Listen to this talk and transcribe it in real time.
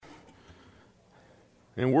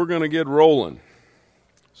And we're going to get rolling.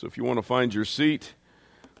 So if you want to find your seat,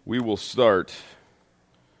 we will start.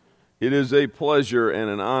 It is a pleasure and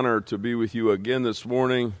an honor to be with you again this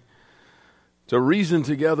morning to reason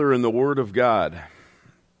together in the Word of God.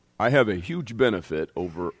 I have a huge benefit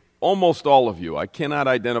over almost all of you. I cannot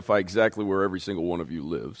identify exactly where every single one of you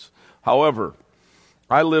lives. However,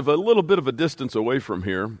 I live a little bit of a distance away from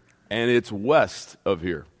here, and it's west of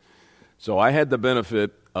here. So I had the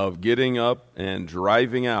benefit of getting up and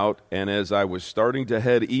driving out, and as I was starting to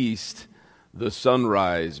head east, the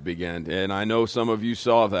sunrise began. And I know some of you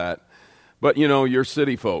saw that, but you know, you're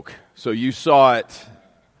city folk, so you saw it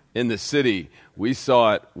in the city. We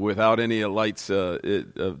saw it without any lights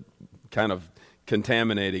kind of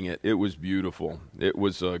contaminating it. It was beautiful. It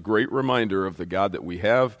was a great reminder of the God that we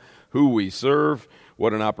have, who we serve,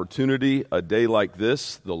 what an opportunity a day like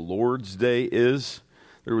this, the Lord's Day, is.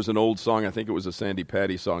 There was an old song, I think it was a Sandy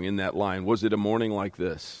Patty song, in that line, "Was it a morning like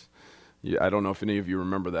this?" Yeah, I don't know if any of you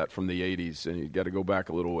remember that from the 80s, and you've got to go back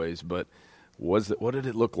a little ways, but what did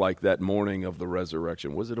it look like that morning of the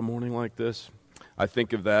resurrection? Was it a morning like this? I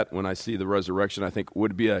think of that when I see the resurrection. I think it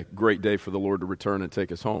would be a great day for the Lord to return and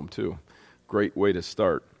take us home, too. Great way to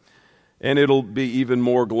start. And it'll be even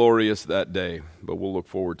more glorious that day, but we'll look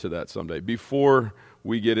forward to that someday. Before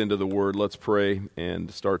we get into the Word, let's pray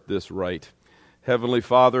and start this right. Heavenly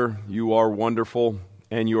Father, you are wonderful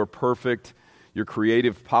and you are perfect. Your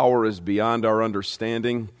creative power is beyond our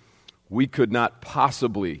understanding. We could not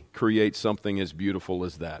possibly create something as beautiful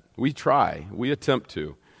as that. We try, we attempt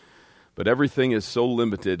to, but everything is so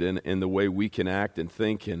limited in the way we can act and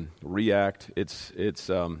think and react. It's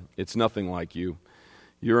nothing like you.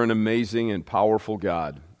 You're an amazing and powerful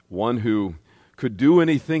God, one who could do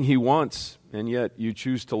anything he wants, and yet you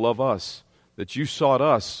choose to love us. That you sought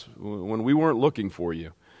us when we weren't looking for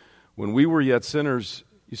you. When we were yet sinners,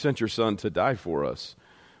 you sent your Son to die for us.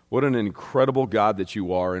 What an incredible God that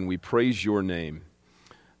you are, and we praise your name.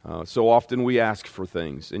 So often we ask for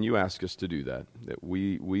things, and you ask us to do that. That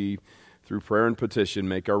we through prayer and petition,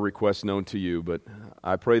 make our requests known to you. But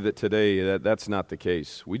I pray that today that's not the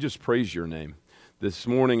case. We just praise your name. This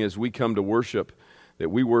morning as we come to worship, that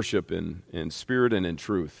we worship in spirit and in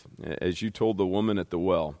truth. As you told the woman at the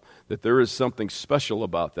well, that there is something special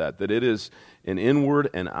about that it is an inward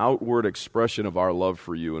and outward expression of our love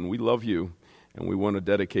for you. And we love you, and we want to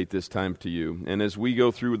dedicate this time to you. And as we go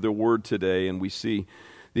through the Word today and we see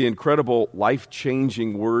the incredible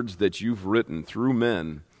life-changing words that you've written through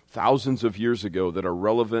men thousands of years ago that are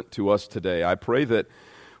relevant to us today, I pray that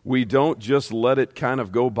we don't just let it kind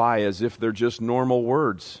of go by as if they're just normal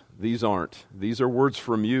words. These aren't. These are words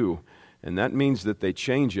from you. And that means that they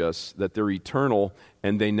change us, that they're eternal,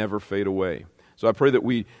 and they never fade away. So I pray that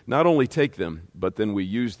we not only take them, but then we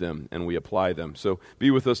use them and we apply them. So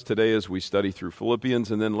be with us today as we study through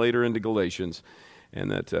Philippians and then later into Galatians,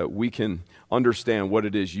 and that we can understand what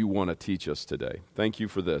it is you want to teach us today. Thank you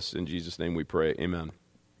for this. In Jesus' name we pray. Amen.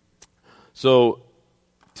 So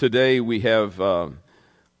today we have a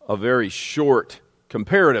very short,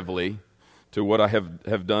 comparatively, to what I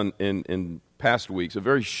have done in past weeks, a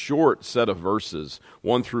very short set of verses,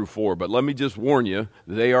 1 through 4. But let me just warn you,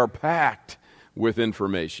 they are packed with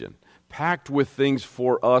information, packed with things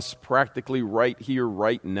for us practically right here,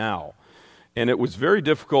 right now. And it was very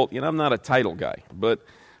difficult. I'm not a title guy, but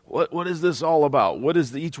what is this all about? What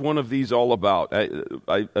is each one of these all about?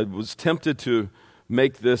 I was tempted to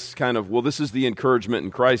make this kind of, this is the encouragement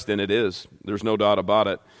in Christ, and it is. There's no doubt about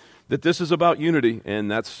it. That this is about unity, and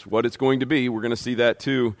that's what it's going to be. We're going to see that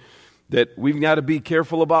too, that we've got to be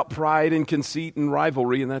careful about pride and conceit and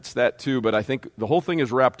rivalry, and that's that too. But I think the whole thing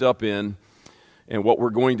is wrapped up in, and what we're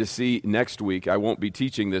going to see next week, I won't be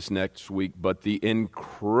teaching this next week, but the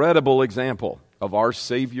incredible example of our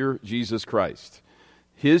Savior, Jesus Christ.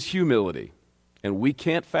 His humility, and we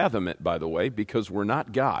can't fathom it, by the way, because we're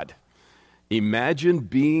not God. Imagine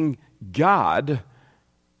being God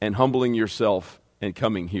and humbling yourself and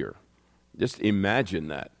coming here. Just imagine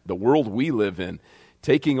that. The world we live in,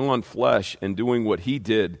 taking on flesh and doing what he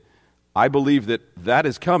did. I believe that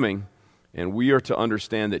is coming, and we are to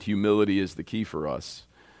understand that humility is the key for us.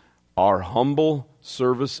 Our humble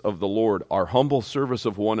service of the Lord, our humble service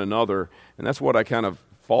of one another, and that's what I kind of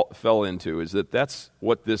fell into, is that's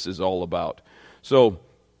what this is all about. So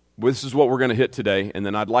this is what we're going to hit today, and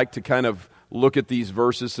then I'd like to kind of look at these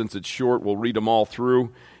verses. Since it's short, we'll read them all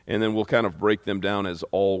through, and then we'll kind of break them down as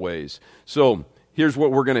always. So here's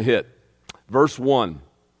what we're going to hit. Verse 1,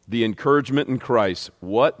 the encouragement in Christ,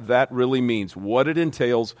 what that really means, what it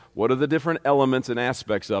entails, what are the different elements and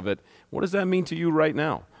aspects of it. What does that mean to you right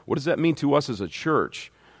now? What does that mean to us as a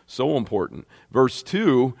church? So important. Verse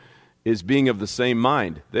 2 is being of the same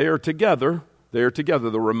mind. They are together. They are together.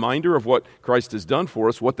 The reminder of what Christ has done for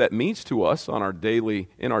us, what that means to us in our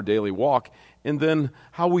daily walk, and then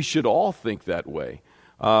how we should all think that way.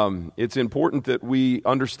 It's important that we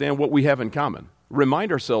understand what we have in common.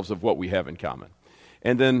 Remind ourselves of what we have in common.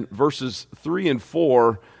 And then verses 3 and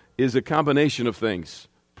 4 is a combination of things.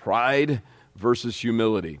 Pride versus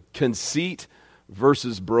humility. Conceit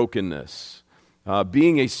versus brokenness.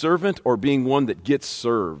 Being a servant or being one that gets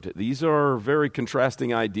served. These are very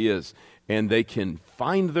contrasting ideas, and they can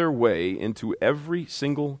find their way into every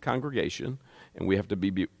single congregation, and we have to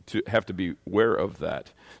be aware of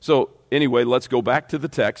that. So anyway, let's go back to the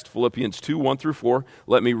text, Philippians 2, 1 through 4.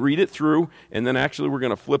 Let me read it through, and then actually we're going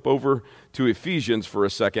to flip over to Ephesians for a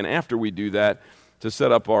second after we do that to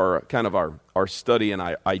set up our study and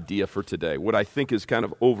idea for today, what I think is kind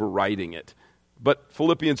of overriding it. But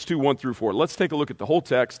Philippians 2, 1 through 4. Let's take a look at the whole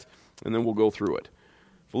text, and then we'll go through it.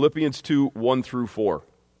 Philippians 2, 1 through 4.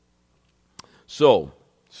 So,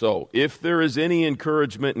 if there is any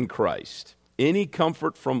encouragement in Christ, any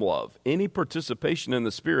comfort from love, any participation in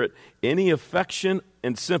the Spirit, any affection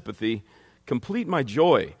and sympathy, complete my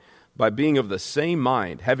joy by being of the same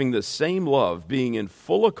mind, having the same love, being in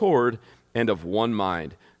full accord and of one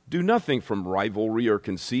mind. Do nothing from rivalry or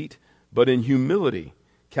conceit, but in humility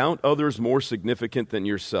count others more significant than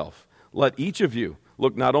yourself. Let each of you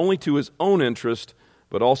look not only to his own interest,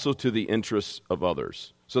 but also to the interests of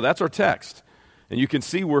others. So that's our text. And you can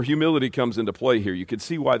see where humility comes into play here. You can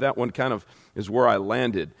see why that one kind of is where I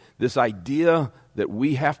landed. This idea that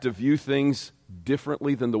we have to view things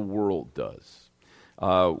differently than the world does.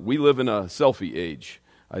 We live in a selfie age.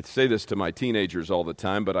 I say this to my teenagers all the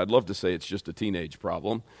time, but I'd love to say it's just a teenage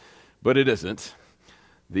problem, but it isn't.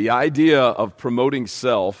 The idea of promoting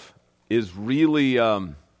self is really,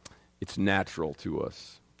 it's natural to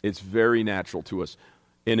us. It's very natural to us.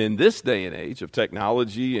 And in this day and age of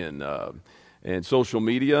technology and social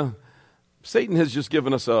media, Satan has just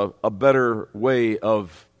given us a better way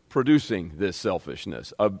of producing this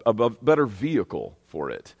selfishness, a better vehicle for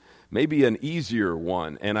it, maybe an easier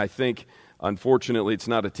one. And I think, unfortunately, it's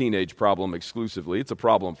not a teenage problem exclusively. It's a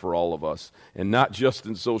problem for all of us, and not just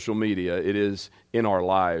in social media. It is in our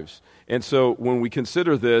lives. And so when we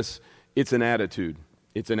consider this, it's an attitude.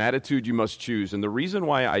 It's an attitude you must choose. And the reason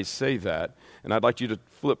why I say that, and I'd like you to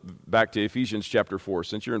flip back to Ephesians chapter 4.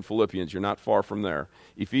 Since you're in Philippians, you're not far from there.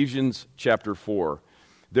 Ephesians chapter 4.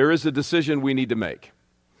 There is a decision we need to make.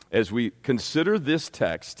 As we consider this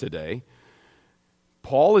text today,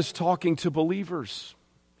 Paul is talking to believers.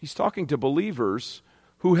 He's talking to believers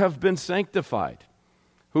who have been sanctified,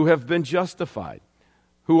 who have been justified,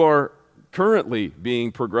 who are currently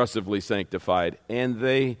being progressively sanctified, and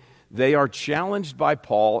they are challenged by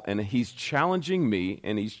Paul, and he's challenging me,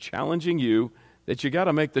 and he's challenging you that you got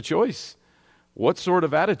to make the choice. What sort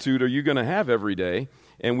of attitude are you going to have every day?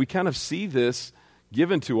 And we kind of see this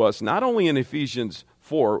given to us not only in Ephesians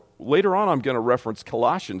 4. Later on, I'm going to reference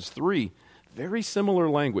Colossians 3. Very similar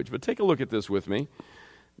language. But take a look at this with me,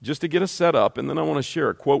 just to get us set up, and then I want to share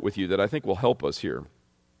a quote with you that I think will help us here.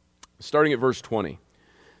 Starting at verse 20.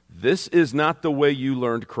 This is not the way you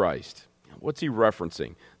learned Christ. What's he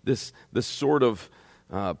referencing? This sort of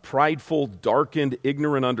prideful, darkened,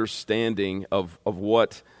 ignorant understanding of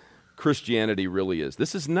what Christianity really is.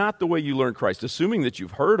 This is not the way you learned Christ. Assuming that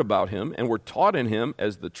you've heard about him and were taught in him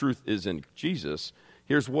as the truth is in Jesus,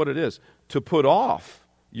 here's what it is. To put off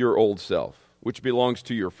your old self, which belongs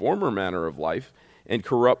to your former manner of life, and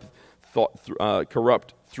corrupt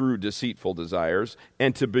through deceitful desires,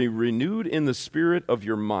 and to be renewed in the spirit of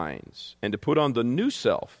your minds, and to put on the new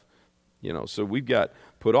self. So we've got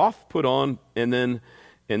put off, put on, and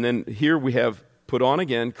then here we have put on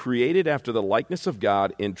again, created after the likeness of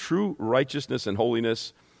God in true righteousness and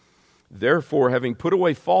holiness. Therefore, having put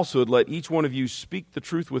away falsehood, let each one of you speak the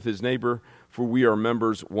truth with his neighbor, for we are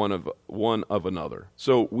members one of another.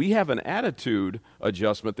 So we have an attitude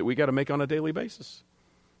adjustment that we got to make on a daily basis,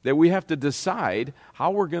 that we have to decide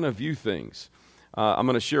how we're going to view things. I'm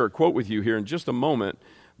going to share a quote with you here in just a moment,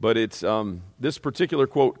 but it's this particular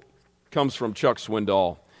quote comes from Chuck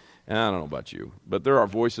Swindoll. And I don't know about you, but there are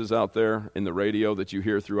voices out there in the radio that you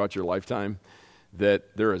hear throughout your lifetime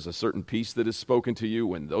that there is a certain peace that is spoken to you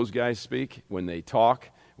when those guys speak, when they talk,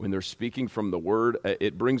 when they're speaking from the Word.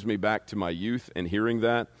 It brings me back to my youth and hearing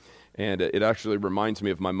that, and it actually reminds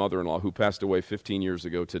me of my mother-in-law who passed away 15 years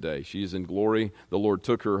ago today. She is in glory. The Lord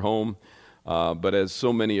took her home, but as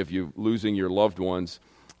so many of you losing your loved ones,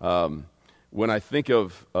 when I think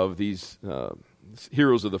of these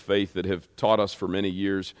heroes of the faith that have taught us for many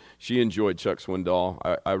years. She enjoyed Chuck Swindoll.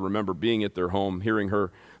 I remember being at their home, hearing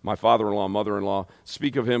her, my father-in-law, mother-in-law,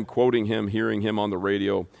 speak of him, quoting him, hearing him on the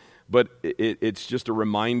radio. But it's just a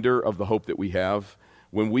reminder of the hope that we have.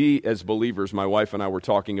 When we as believers, my wife and I were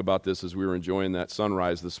talking about this as we were enjoying that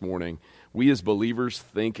sunrise this morning, we as believers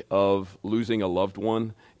think of losing a loved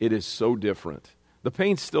one. It is so different. The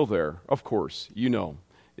pain's still there, of course, you know.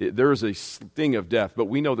 There is a sting of death, but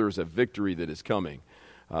we know there is a victory that is coming.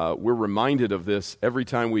 We're reminded of this every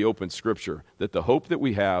time we open Scripture, that the hope that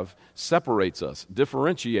we have separates us,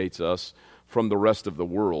 differentiates us from the rest of the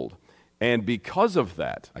world. And because of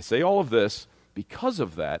that, I say all of this, because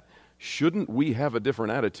of that, shouldn't we have a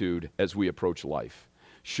different attitude as we approach life?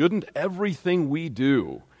 Shouldn't everything we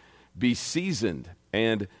do be seasoned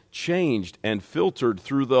and changed and filtered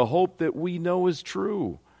through the hope that we know is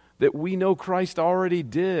true, that we know Christ already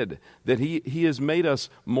did, that he has made us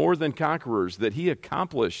more than conquerors, that He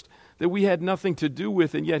accomplished, that we had nothing to do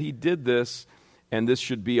with, and yet He did this, and this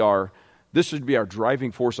should be our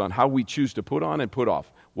driving force on how we choose to put on and put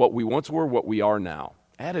off what we once were, what we are now.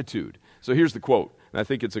 Attitude. So here's the quote, and I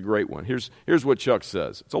think it's a great one. Here's what Chuck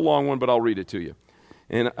says. It's a long one, but I'll read it to you.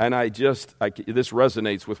 And this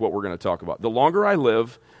resonates with what we're going to talk about. The longer I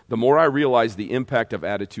live, the more I realize the impact of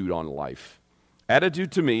attitude on life.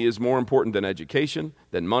 Attitude to me is more important than education,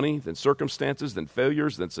 than money, than circumstances, than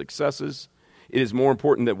failures, than successes. It is more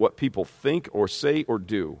important than what people think or say or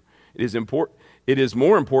do. It is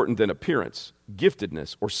more important than appearance,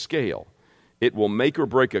 giftedness, or scale. It will make or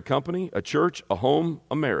break a company, a church, a home,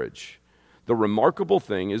 a marriage. The remarkable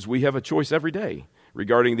thing is we have a choice every day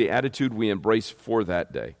regarding the attitude we embrace for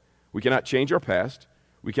that day. We cannot change our past.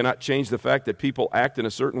 We cannot change the fact that people act in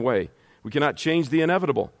a certain way. We cannot change the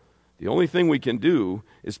inevitable. The only thing we can do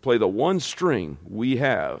is play the one string we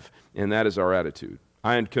have, and that is our attitude.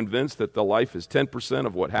 I am convinced that the life is 10%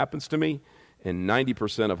 of what happens to me and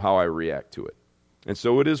 90% of how I react to it. And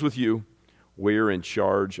so it is with you. We're in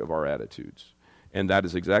charge of our attitudes. And that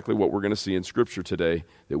is exactly what we're going to see in Scripture today,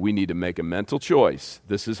 that we need to make a mental choice.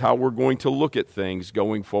 This is how we're going to look at things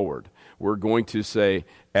going forward. We're going to say,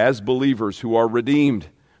 as believers who are redeemed,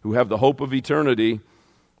 who have the hope of eternity,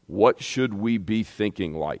 what should we be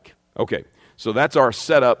thinking like? Okay, so that's our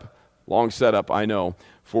setup, long setup, I know,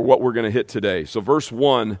 for what we're going to hit today. So verse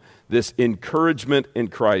 1, this encouragement in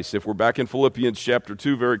Christ. If we're back in Philippians chapter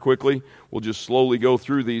 2 very quickly, we'll just slowly go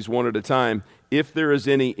through these one at a time. If there is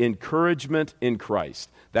any encouragement in Christ,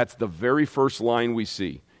 that's the very first line we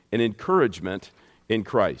see, an encouragement in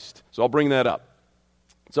Christ. So I'll bring that up.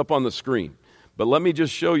 It's up on the screen. But let me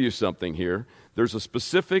just show you something here. There's a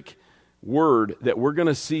specific word that we're going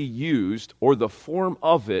to see used, or the form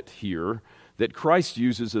of it here, that Christ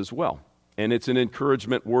uses as well. And it's an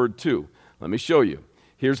encouragement word too. Let me show you.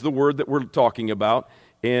 Here's the word that we're talking about.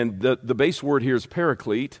 And the base word here is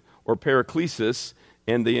paraclete or paraklesis.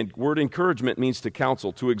 And the word encouragement means to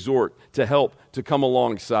counsel, to exhort, to help, to come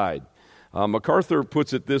alongside. MacArthur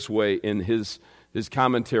puts it this way in his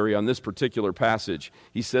commentary on this particular passage.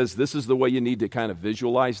 He says this is the way you need to kind of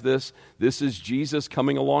visualize this. This is Jesus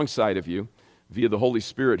coming alongside of you via the Holy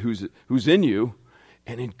Spirit who's in you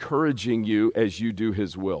and encouraging you as you do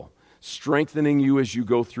His will, strengthening you as you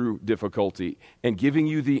go through difficulty and giving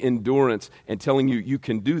you the endurance and telling you, you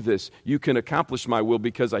can do this, you can accomplish my will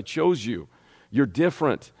because I chose you. You're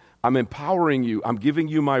different. I'm empowering you. I'm giving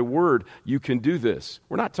you my word. You can do this.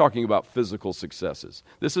 We're not talking about physical successes.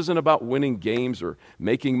 This isn't about winning games or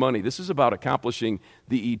making money. This is about accomplishing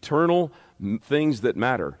the eternal things that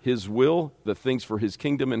matter, His will, the things for His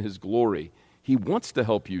kingdom and His glory. He wants to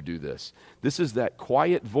help you do this. This is that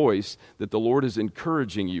quiet voice that the Lord is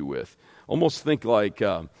encouraging you with. Almost think like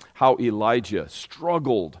how Elijah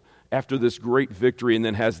struggled after this great victory and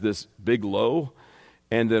then has this big low.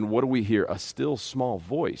 And then what do we hear? A still small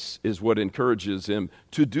voice is what encourages him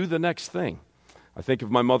to do the next thing. I think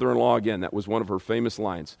of my mother-in-law again. That was one of her famous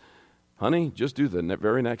lines. Honey, just do the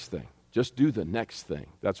very next thing. Just do the next thing.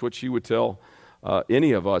 That's what she would tell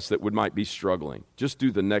any of us that might be struggling. Just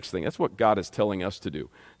do the next thing. That's what God is telling us to do.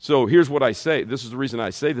 So here's what I say. This is the reason I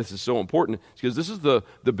say this is so important, because this is the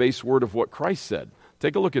base word of what Christ said.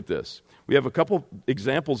 Take a look at this. We have a couple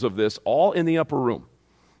examples of this all in the upper room.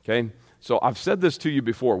 Okay? So I've said this to you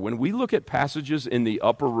before. When we look at passages in the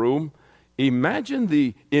upper room, imagine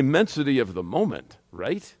the immensity of the moment,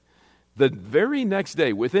 right? The very next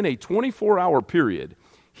day, within a 24-hour period,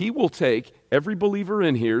 He will take every believer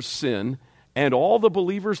in here's sin and all the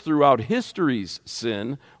believers throughout history's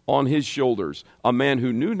sin on His shoulders. A man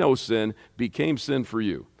who knew no sin became sin for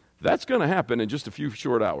you. That's going to happen in just a few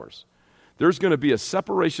short hours. there's going to be a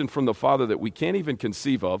separation from the Father that we can't even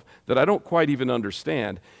conceive of, that I don't quite even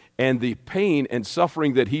understand, and the pain and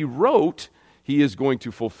suffering that he wrote, he is going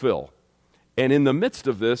to fulfill. And in the midst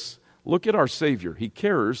of this, look at our Savior. He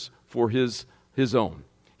cares for his own.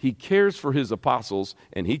 He cares for his apostles,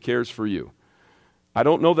 and he cares for you. I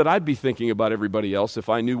don't know that I'd be thinking about everybody else if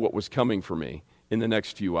I knew what was coming for me in the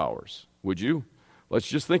next few hours. Would you? Let's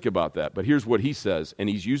just think about that. But here's what he says, and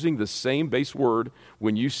he's using the same base word.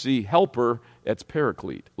 When you see helper, it's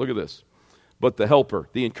paraclete. Look at this. But the helper,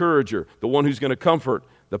 the encourager, the one who's going to comfort,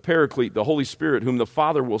 the paraclete, the Holy Spirit, whom the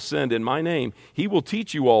Father will send in my name, he will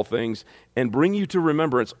teach you all things and bring you to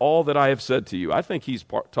remembrance all that I have said to you. I think he's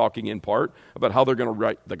talking in part about how they're going to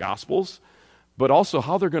write the Gospels, but also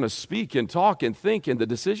how they're going to speak and talk and think and the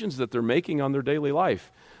decisions that they're making on their daily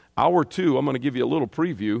life. Hour 2, I'm going to give you a little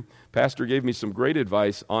preview. Pastor gave me some great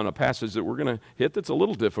advice on a passage that we're going to hit that's a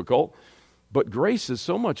little difficult, but grace is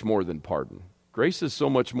so much more than pardon. Grace is so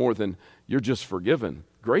much more than you're just forgiven.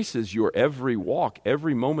 Grace is your every walk,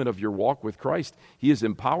 every moment of your walk with Christ. He is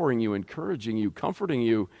empowering you, encouraging you, comforting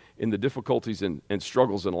you in the difficulties and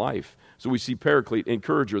struggles in life. So we see paraclete,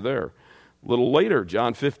 encourager there. A little later,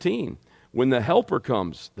 John 15, when the helper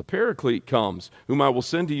comes, the paraclete comes, whom I will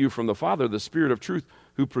send to you from the Father, the Spirit of truth,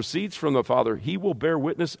 who proceeds from the Father, he will bear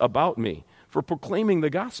witness about me for proclaiming the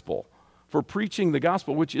gospel, for preaching the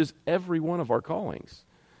gospel, which is every one of our callings.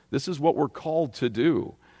 This is what we're called to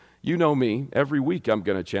do. You know me, every week I'm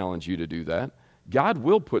going to challenge you to do that. God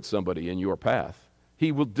will put somebody in your path.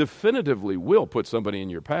 He will definitively put somebody in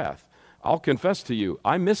your path. I'll confess to you,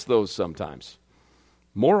 I miss those sometimes,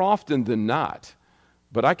 more often than not.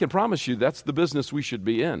 But I can promise you that's the business we should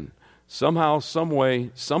be in. Somehow, some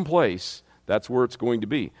way, someplace, that's where it's going to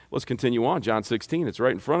be. Let's continue on. John 16, it's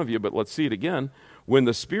right in front of you, but let's see it again. When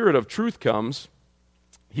the Spirit of truth comes,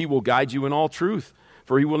 he will guide you in all truth.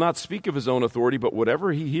 For he will not speak of his own authority, but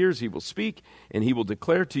whatever he hears he will speak, and he will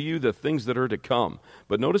declare to you the things that are to come.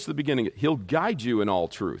 But notice the beginning, he'll guide you in all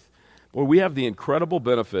truth. Boy, we have the incredible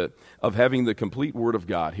benefit of having the complete Word of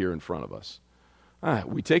God here in front of us.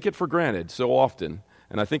 We take it for granted so often,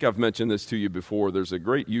 and I think I've mentioned this to you before. There's a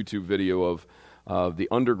great YouTube video of the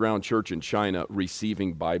underground church in China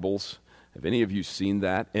receiving Bibles. Have any of you seen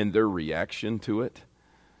that and their reaction to it?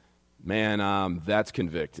 Man, that's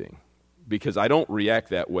convicting. Because I don't react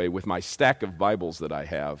that way with my stack of Bibles that I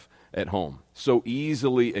have at home. So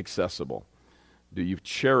easily accessible. Do you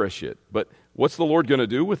cherish it? But what's the Lord going to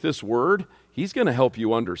do with this word? He's going to help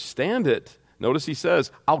you understand it. Notice he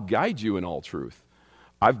says, I'll guide you in all truth.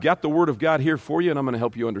 I've got the Word of God here for you, and I'm going to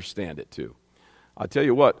help you understand it too. I'll tell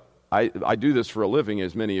you what, I do this for a living,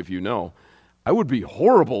 as many of you know. I would be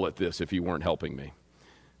horrible at this if you weren't helping me.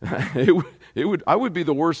 I would be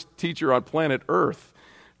the worst teacher on planet Earth,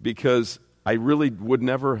 because I really would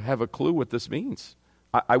never have a clue what this means.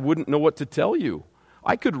 I wouldn't know what to tell you.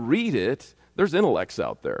 I could read it. There's intellects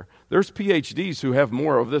out there. There's PhDs who have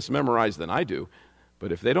more of this memorized than I do.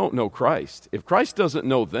 But if they don't know Christ, if Christ doesn't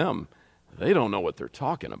know them, they don't know what they're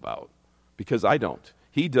talking about, because I don't.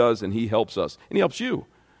 He does, and he helps us. And he helps you.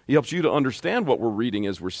 He helps you to understand what we're reading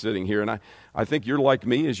as we're sitting here. And I think you're like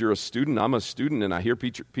me as you're a student. I'm a student, and I hear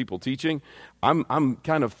people teaching. I'm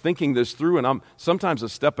kind of thinking this through, and I'm sometimes a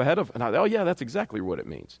step ahead of, and oh yeah, that's exactly what it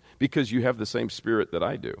means, because you have the same spirit that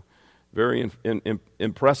I do. Very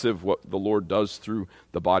impressive what the Lord does through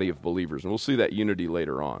the body of believers. And we'll see that unity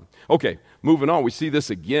later on. Okay, moving on, we see this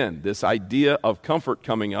again, this idea of comfort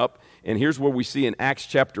coming up. And here's what we see in Acts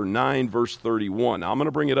chapter 9, verse 31. Now, I'm going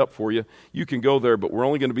to bring it up for you. You can go there, but we're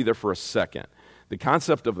only going to be there for a second. The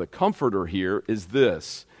concept of the comforter here is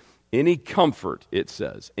this. Any comfort, it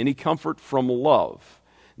says, any comfort from love.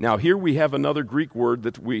 Now, here we have another Greek word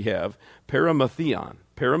that we have, paramathion.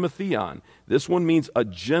 Paramathion. This one means a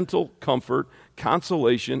gentle comfort,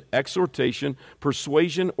 consolation, exhortation,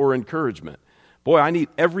 persuasion, or encouragement. Boy, I need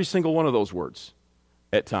every single one of those words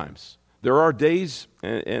at times. There are days,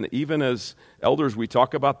 and even as elders we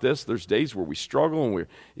talk about this, there's days where we struggle and we're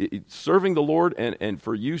serving the Lord, and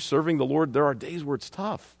for you serving the Lord, there are days where it's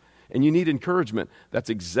tough and you need encouragement.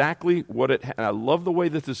 That's exactly what and I love the way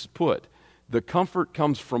that this is put. The comfort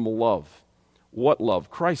comes from love. What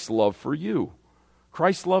love? Christ's love for you.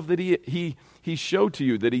 Christ's love that he showed to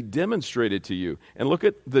you, that he demonstrated to you. And look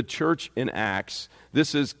at the church in Acts.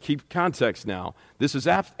 This is, keep context now, this is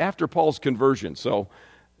after Paul's conversion. So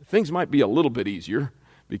things might be a little bit easier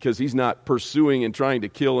because he's not pursuing and trying to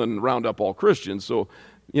kill and round up all Christians. So,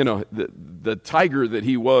 you know, the tiger that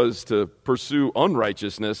he was to pursue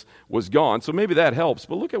unrighteousness was gone. So maybe that helps.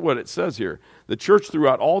 But look at what it says here. The church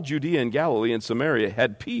throughout all Judea and Galilee and Samaria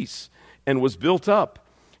had peace and was built up.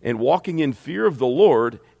 and walking in fear of the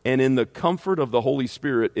Lord and in the comfort of the Holy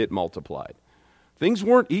Spirit, it multiplied. Things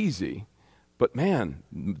weren't easy, but man,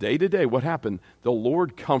 day to day, what happened? The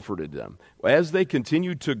Lord comforted them. As they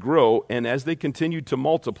continued to grow and as they continued to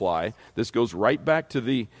multiply, this goes right back to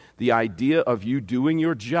the idea of you doing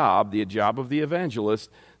your job, the job of the evangelist.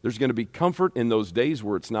 There's going to be comfort in those days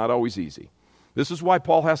where it's not always easy. This is why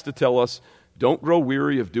Paul has to tell us, don't grow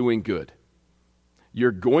weary of doing good.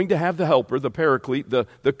 You're going to have the helper, the paraclete,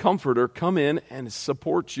 the comforter come in and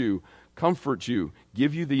support you, comfort you,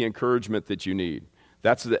 give you the encouragement that you need.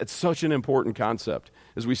 That's such an important concept.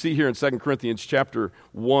 As we see here in 2 Corinthians chapter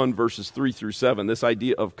 1, verses 3 through 7, this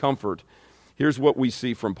idea of comfort, here's what we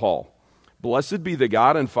see from Paul. Blessed be the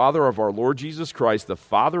God and Father of our Lord Jesus Christ, the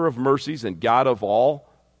Father of mercies and God of all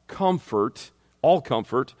comfort,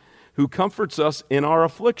 who comforts us in our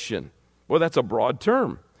affliction. Well, that's a broad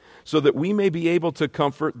term. So that we may be able to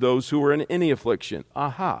comfort those who are in any affliction.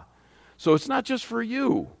 Aha. So it's not just for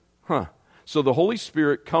you. So the Holy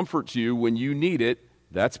Spirit comforts you when you need it.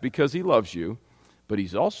 That's because He loves you. But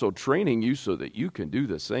He's also training you so that you can do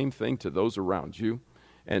the same thing to those around you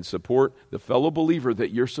and support the fellow believer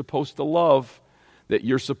that you're supposed to love, that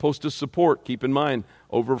you're supposed to support. Keep in mind,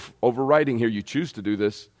 overriding here, you choose to do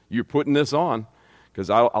this. You're putting this on.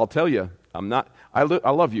 Because I'll tell you, I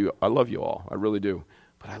love you. I love you all. I really do.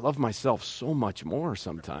 But I love myself so much more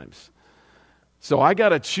sometimes. So I got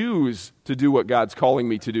to choose to do what God's calling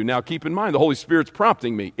me to do. Now, keep in mind, the Holy Spirit's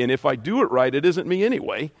prompting me. And if I do it right, it isn't me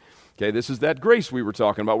anyway. Okay, this is that grace we were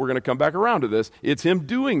talking about. We're going to come back around to this. It's Him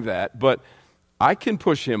doing that, but I can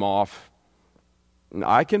push Him off.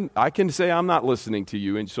 I can say, I'm not listening to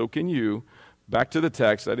you, and so can you. Back to the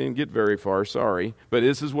text. I didn't get very far, sorry. But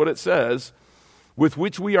this is what it says. With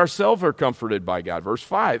which we ourselves are comforted by God. Verse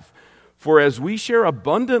 5. For as we share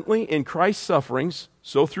abundantly in Christ's sufferings,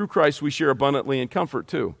 so through Christ we share abundantly in comfort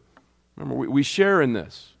too. Remember, we share in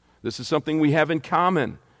this. This is something we have in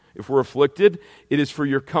common. If we're afflicted, it is for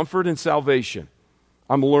your comfort and salvation.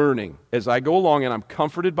 I'm learning. As I go along and I'm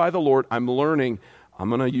comforted by the Lord, I'm learning I'm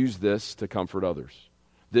going to use this to comfort others.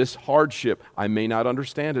 This hardship, I may not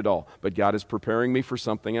understand it all, but God is preparing me for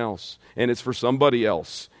something else. And it's for somebody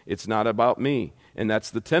else. It's not about me. And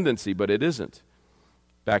that's the tendency, but it isn't.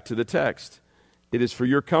 Back to the text. It is for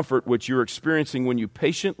your comfort which you're experiencing when you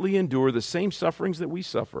patiently endure the same sufferings that we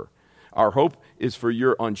suffer. Our hope is for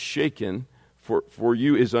your unshaken, for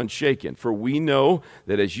you is unshaken. For we know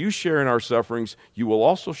that as you share in our sufferings, you will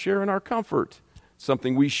also share in our comfort.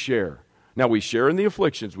 Something we share. Now we share in the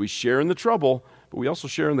afflictions, we share in the trouble, but we also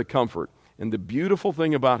share in the comfort. And the beautiful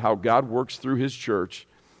thing about how God works through His church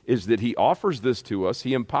is that He offers this to us,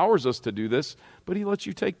 He empowers us to do this, but He lets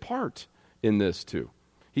you take part in this too.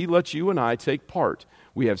 He lets you and I take part.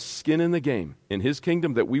 We have skin in the game in His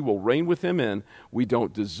kingdom that we will reign with Him in. We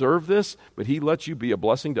don't deserve this, but He lets you be a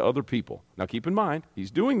blessing to other people. Now keep in mind,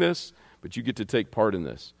 He's doing this, but you get to take part in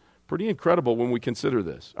this. Pretty incredible when we consider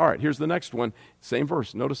this. All right, here's the next one. Same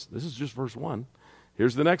verse. Notice this is just verse 1.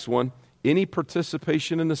 Here's the next one. Any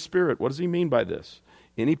participation in the Spirit. What does he mean by this?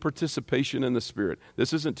 Any participation in the Spirit.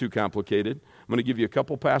 This isn't too complicated. I'm going to give you a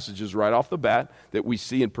couple passages right off the bat that we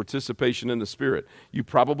see in participation in the Spirit. You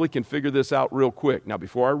probably can figure this out real quick. Now,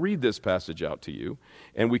 before I read this passage out to you,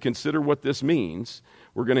 and we consider what this means,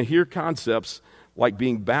 we're going to hear concepts like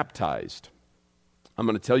being baptized. I'm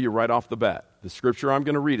going to tell you right off the bat, the scripture I'm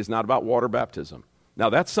going to read is not about water baptism. Now,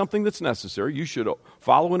 that's something that's necessary. You should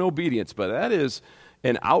follow in obedience, but that is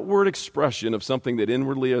an outward expression of something that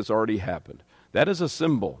inwardly has already happened. That is a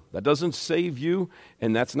symbol. That doesn't save you,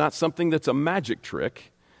 and that's not something that's a magic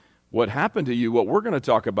trick. What happened to you, what we're going to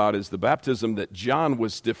talk about is the baptism that John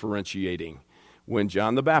was differentiating when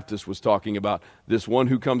John the Baptist was talking about this one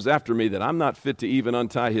who comes after me that I'm not fit to even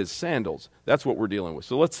untie his sandals. That's what we're dealing with.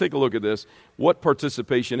 So let's take a look at this. What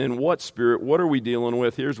participation in what Spirit? What are we dealing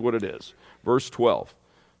with? Here's what it is. Verse 12.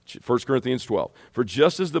 1 Corinthians 12. For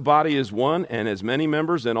just as the body is one and has many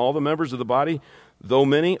members, and all the members of the body, though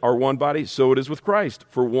many, are one body, so it is with Christ.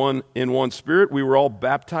 For one in one Spirit we were all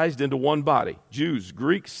baptized into one body. Jews,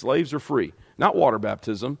 Greeks, slaves, or free. Not water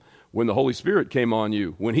baptism. When the Holy Spirit came on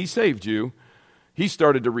you, when He saved you, He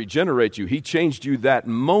started to regenerate you. He changed you that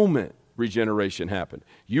moment regeneration happened.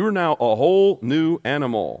 You're now a whole new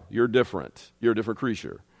animal. You're different. You're a different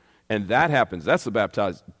creature. And that happens. That's the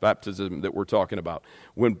baptism that we're talking about.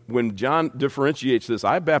 When John differentiates this,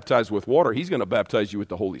 I baptize with water. He's going to baptize you with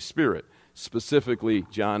the Holy Spirit. Specifically,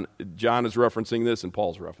 John is referencing this and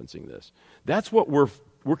Paul's referencing this. That's what we're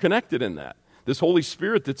connected in that. This Holy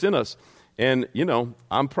Spirit that's in us. And,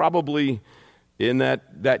 I'm probably in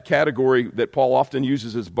that category that Paul often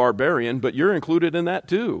uses as barbarian, but you're included in that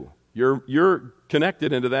too. You're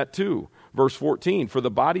connected into that too. Verse 14, for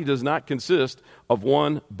the body does not consist of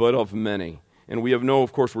one, but of many. And we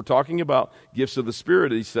of course, we're talking about gifts of the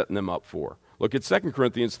Spirit he's setting them up for. Look at 2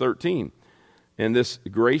 Corinthians 13. And this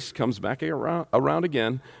grace comes back around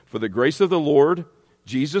again. For the grace of the Lord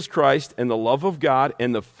Jesus Christ and the love of God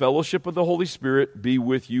and the fellowship of the Holy Spirit be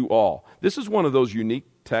with you all. This is one of those unique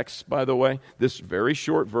texts, by the way, this very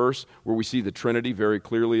short verse where we see the Trinity very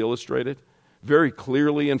clearly illustrated, very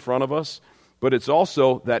clearly in front of us. But it's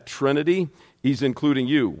also that Trinity, he's including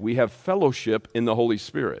you. We have fellowship in the Holy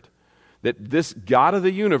Spirit. That this God of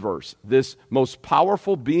the universe, this most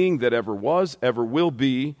powerful being that ever was, ever will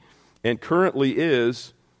be, and currently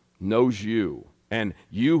is, knows you. And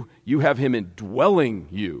you have him indwelling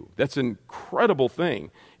you. That's an incredible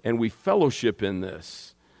thing. And we fellowship in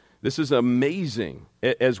this. This is amazing.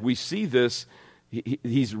 As we see this,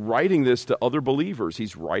 he's writing this to other believers.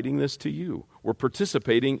 He's writing this to you. We're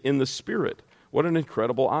participating in the Spirit. What an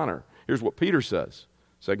incredible honor. Here's what Peter says.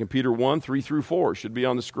 2 Peter 1, 3 through 4 should be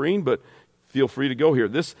on the screen, but feel free to go here.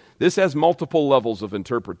 This has multiple levels of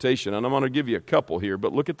interpretation, and I'm going to give you a couple here,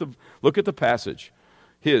 but look at the passage.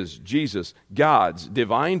 Jesus, God's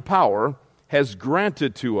divine power has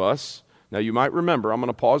granted to us. Now you might remember, I'm going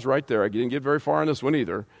to pause right there. I didn't get very far on this one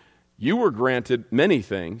either. You were granted many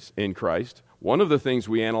things in Christ. One of the things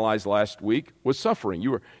we analyzed last week was suffering.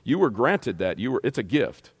 You were granted that. It's a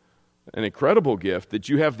gift, an incredible gift that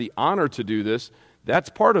you have the honor to do this. That's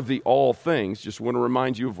part of the all things, just want to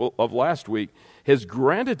remind you of last week, has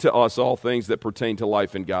granted to us all things that pertain to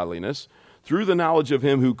life and godliness through the knowledge of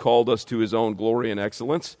him who called us to his own glory and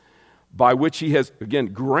excellence, by which he has, again,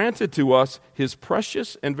 granted to us his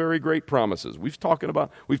precious and very great promises. We've talked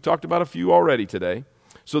about a few already today,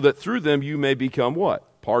 so that through them you may become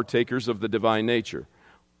what? Partakers of the divine nature.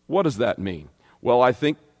 What does that mean? Well, I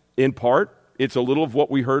think in part, it's a little of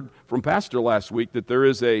what we heard from Pastor last week, that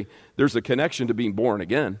there's a connection to being born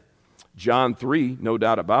again. John 3, no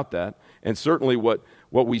doubt about that. And certainly what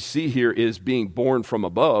we see here is being born from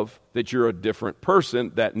above, that you're a different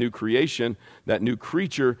person, that new creation, that new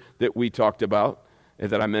creature that we talked about,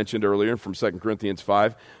 and that I mentioned earlier from 2 Corinthians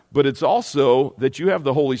 5. But it's also that you have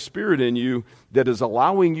the Holy Spirit in you that is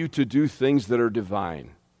allowing you to do things that are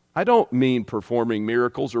divine. I don't mean performing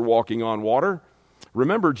miracles or walking on water.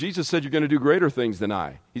 Remember, Jesus said you're going to do greater things than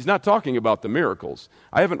I. He's not talking about the miracles.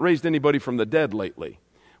 I haven't raised anybody from the dead lately.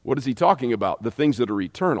 What is he talking about? The things that are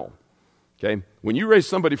eternal. Okay? When you raise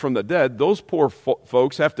somebody from the dead, those poor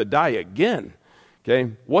folks have to die again.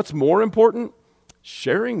 Okay? What's more important?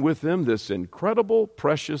 Sharing with them this incredible,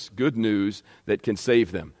 precious good news that can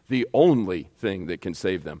save them. The only thing that can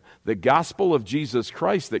save them. The gospel of Jesus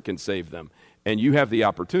Christ that can save them. And you have the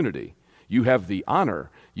opportunity. You have the honor.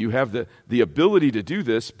 You have the ability to do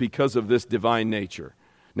this because of this divine nature.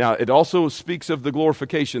 Now, it also speaks of the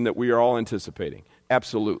glorification that we are all anticipating.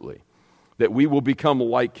 Absolutely. That we will become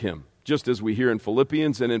like him, just as we hear in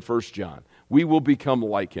Philippians and in 1 John. We will become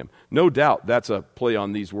like him. No doubt that's a play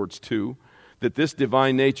on these words too. That this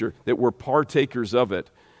divine nature, that we're partakers of it,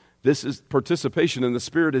 this is participation in the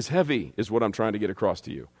Spirit is heavy, is what I'm trying to get across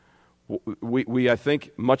to you. We, I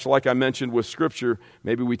think, much like I mentioned with Scripture,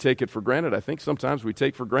 maybe we take it for granted. I think sometimes we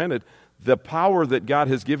take for granted the power that God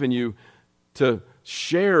has given you to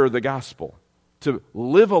share the gospel, to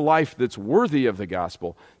live a life that's worthy of the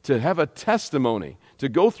gospel, to have a testimony, to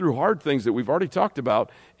go through hard things that we've already talked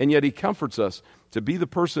about, and yet he comforts us to be the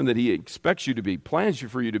person that he expects you to be, plans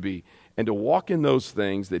for you to be, and to walk in those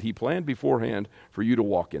things that he planned beforehand for you to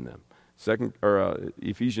walk in them.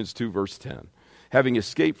 Ephesians 2, verse 10. Having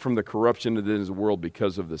escaped from the corruption that is in the world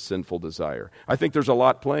because of the sinful desire. I think there's a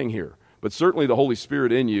lot playing here, but certainly the Holy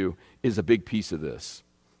Spirit in you is a big piece of this.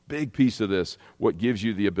 Big piece of this, what gives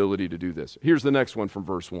you the ability to do this. Here's the next one from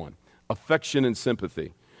verse 1. Affection and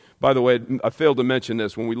sympathy. By the way, I failed to mention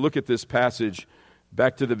this. When we look at this passage,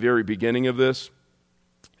 back to the very beginning of this,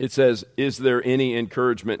 it says, is there any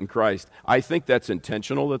encouragement in Christ? I think that's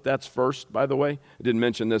intentional that's first, by the way. I didn't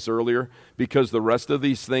mention this earlier, because the rest of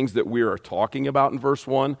these things that we are talking about in verse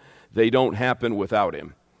 1, they don't happen without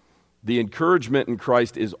him. The encouragement in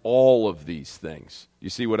Christ is all of these things. You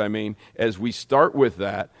see what I mean? As we start with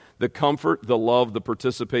that, the comfort, the love, the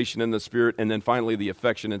participation in the Spirit, and then finally the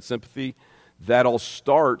affection and sympathy, that all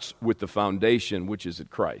starts with the foundation, which is at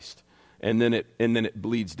Christ. And then it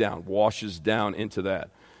bleeds down, washes down into that.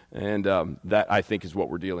 And that, I think, is what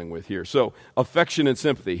we're dealing with here. So, affection and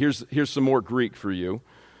sympathy. Here's some more Greek for you.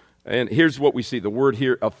 And here's what we see. The word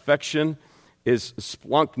here, affection, is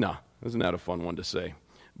splunkna. Isn't that a fun one to say?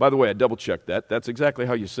 By the way, I double-checked that. That's exactly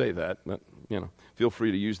how you say that. But, feel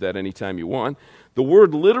free to use that anytime you want. The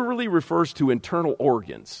word literally refers to internal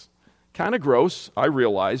organs. Kind of gross, I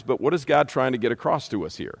realize, but what is God trying to get across to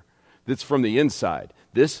us here? That's from the inside.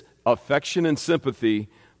 This affection and sympathy,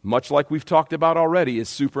 much like we've talked about already, is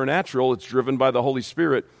supernatural. It's driven by the Holy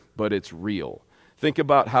Spirit, but it's real. Think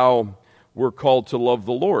about how we're called to love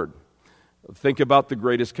the Lord. Think about the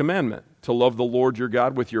greatest commandment, to love the Lord your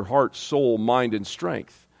God with your heart, soul, mind, and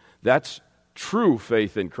strength. That's true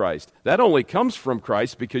faith in Christ. That only comes from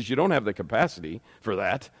Christ because you don't have the capacity for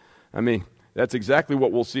that. I mean, that's exactly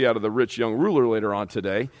what we'll see out of the rich young ruler later on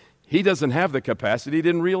today. He doesn't have the capacity. He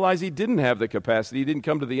didn't realize he didn't have the capacity. He didn't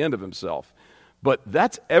come to the end of himself. But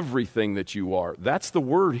that's everything that you are. That's the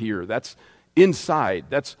word here. That's inside.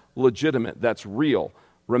 That's legitimate. That's real.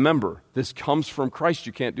 Remember, this comes from Christ.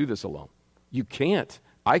 You can't do this alone. You can't.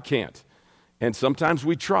 I can't. And sometimes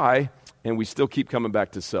we try, and we still keep coming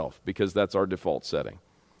back to self because that's our default setting.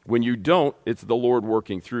 When you don't, it's the Lord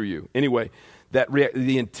working through you. Anyway,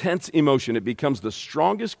 the intense emotion, it becomes the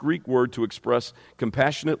strongest Greek word to express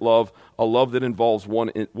compassionate love, a love that involves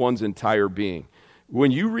one's entire being.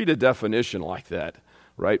 When you read a definition like that,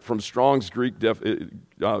 right, from Strong's Greek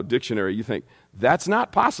dictionary, you think, that's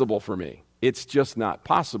not possible for me. It's just not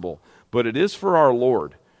possible. But it is for our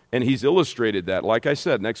Lord. And he's illustrated that. Like I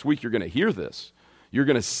said, next week you're going to hear this. You're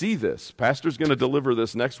going to see this. Pastor's going to deliver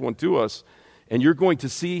this next one to us. And you're going to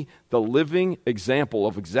see the living example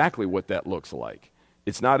of exactly what that looks like.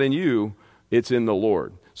 It's not in you, it's in the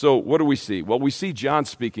Lord. So what do we see? Well, we see John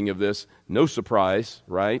speaking of this. No surprise,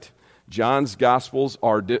 right? John's gospel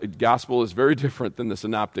is very different than the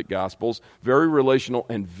synoptic gospels, very relational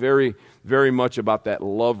and very, very much about that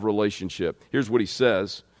love relationship. Here's what he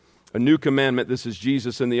says. A new commandment, this is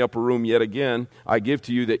Jesus in the upper room yet again, I give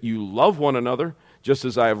to you that you love one another, just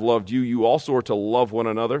as I have loved you. You also are to love one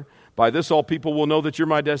another. By this all people will know that you're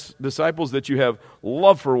my disciples, that you have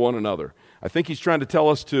love for one another. I think he's trying to tell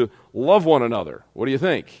us to love one another. What do you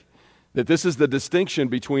think? That this is the distinction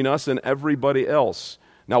between us and everybody else.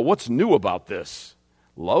 Now, what's new about this?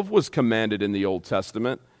 Love was commanded in the Old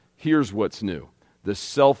Testament. Here's what's new. The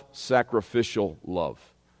self-sacrificial love.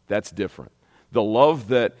 That's different. The love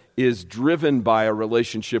that is driven by a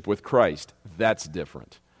relationship with Christ. That's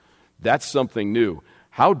different. That's something new.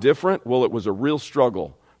 How different? Well, it was a real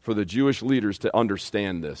struggle for the Jewish leaders to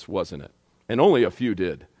understand this, wasn't it? And only a few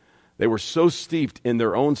did. They were so steeped in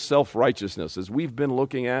their own self-righteousness, as we've been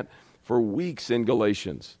looking at for weeks in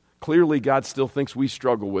Galatians. Clearly, God still thinks we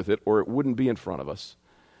struggle with it, or it wouldn't be in front of us.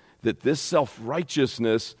 That this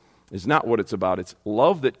self-righteousness is not what it's about. It's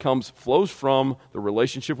love that flows from the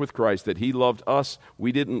relationship with Christ, that he loved us,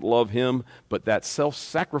 we didn't love him, but that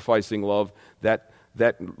self-sacrificing love, that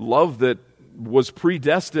love that was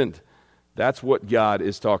predestined. That's what God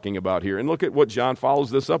is talking about here. And look at what John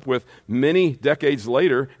follows this up with. Many decades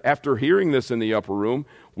later, after hearing this in the upper room,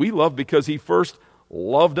 we love because he first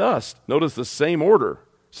loved us. Notice the same order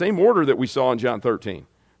that we saw in John 13,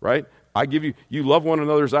 right? You love one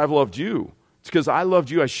another as I've loved you. It's because I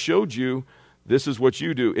loved you, I showed you, this is what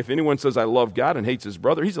you do. If anyone says I love God and hates his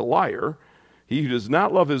brother, he's a liar. He who does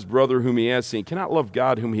not love his brother whom he has seen cannot love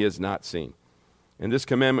God whom he has not seen. And this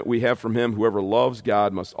commandment we have from him, whoever loves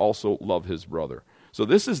God must also love his brother. So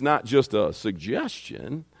this is not just a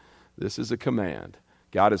suggestion, this is a command.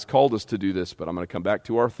 God has called us to do this, but I'm going to come back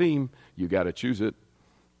to our theme. You got to choose it.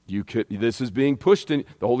 This is being pushed in.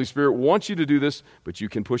 The Holy Spirit wants you to do this, but you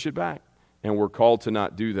can push it back. And we're called to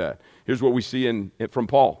not do that. Here's what we see from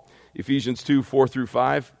Paul. Ephesians 2, 4 through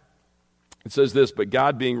 5. It says this, but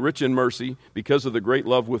God being rich in mercy, because of the great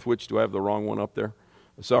love with which, do I have the wrong one up there?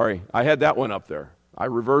 Sorry, I had that one up there. I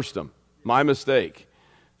reversed them. My mistake.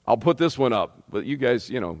 I'll put this one up. But you guys,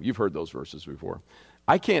 you've heard those verses before.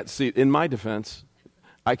 I can't see, in my defense,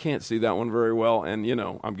 I can't see that one very well. And,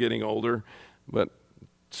 I'm getting older. But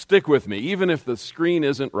stick with me. Even if the screen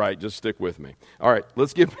isn't right, just stick with me. All right,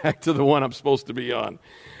 let's get back to the one I'm supposed to be on.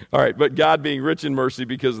 All right, but God being rich in mercy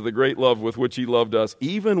because of the great love with which he loved us,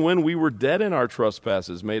 even when we were dead in our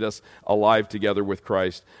trespasses, made us alive together with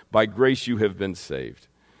Christ. By grace you have been saved.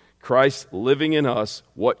 Christ living in us,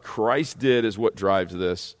 what Christ did is what drives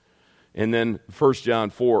this. And then 1 John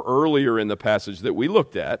 4, earlier in the passage that we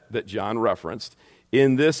looked at, that John referenced,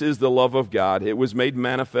 in this is the love of God. It was made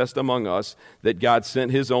manifest among us that God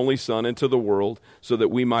sent his only Son into the world so that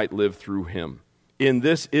we might live through him. In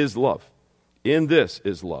this is love. In this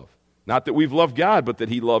is love. Not that we've loved God, but that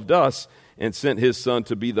he loved us and sent his Son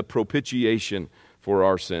to be the propitiation for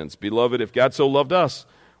our sins. Beloved, if God so loved us,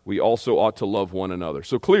 we also ought to love one another.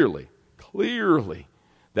 So clearly,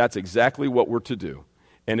 that's exactly what we're to do.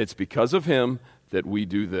 And it's because of him that we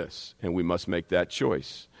do this, and we must make that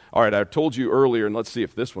choice. All right, I told you earlier, and let's see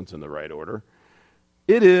if this one's in the right order.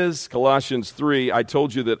 It is Colossians 3. I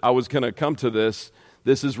told you that I was going to come to this.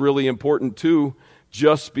 This is really important too.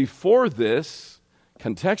 Just before this,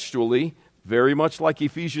 contextually, very much like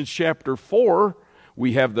Ephesians chapter 4,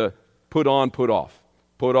 we have the put on, put off.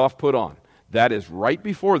 Put off, put on. That is right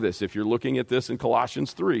before this. If you're looking at this in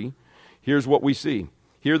Colossians 3, here's what we see.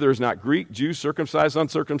 Here there is not Greek, Jew, circumcised,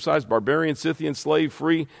 uncircumcised, barbarian, Scythian, slave,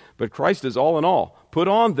 free, but Christ is all in all. Put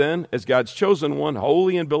on then, as God's chosen one,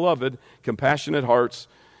 holy and beloved, compassionate hearts,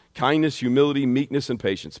 kindness, humility, meekness, and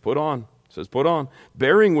patience. Put on, it says put on,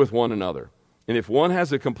 bearing with one another. And if one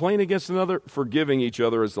has a complaint against another, forgiving each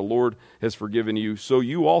other as the Lord has forgiven you, so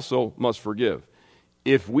you also must forgive.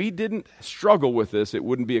 If we didn't struggle with this, it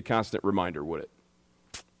wouldn't be a constant reminder, would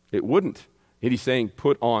it? It wouldn't. And he's saying,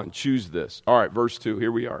 put on, choose this. All right, verse 2,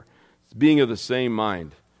 here we are. It's being of the same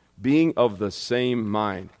mind. Being of the same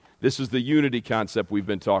mind. This is the unity concept we've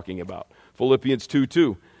been talking about. Philippians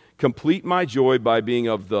 2:2. Complete my joy by being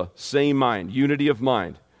of the same mind. Unity of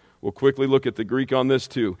mind. We'll quickly look at the Greek on this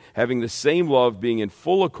too. Having the same love, being in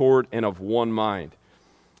full accord and of one mind.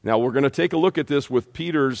 Now we're going to take a look at this with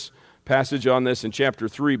Peter's passage on this in chapter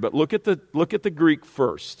 3, but look at the Greek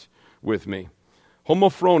first with me.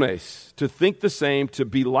 Homophrones, to think the same, to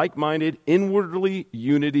be like-minded, inwardly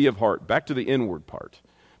unity of heart. Back to the inward part.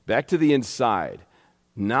 Back to the inside.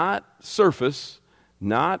 Not surface,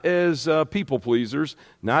 not as people pleasers,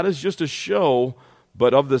 not as just a show,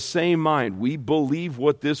 but of the same mind. We believe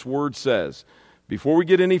what this word says. Before we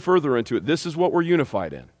get any further into it, this is what we're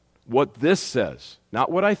unified in. What this says.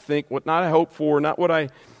 Not what I think, what not I hope for, not what I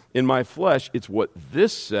in my flesh. It's what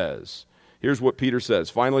this says. Here's what Peter says.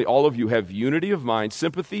 Finally, all of you have unity of mind,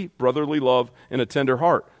 sympathy, brotherly love, and a tender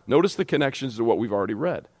heart. Notice the connections to what we've already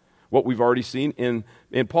read, what we've already seen in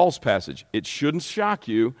Paul's passage. It shouldn't shock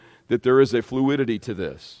you that there is a fluidity to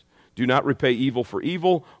this. Do not repay evil for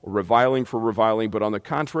evil or reviling for reviling, but on the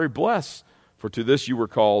contrary, bless. For to this you were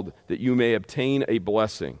called, that you may obtain a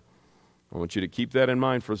blessing. I want you to keep that in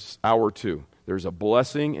mind for hour 2. There's a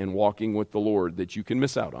blessing in walking with the Lord that you can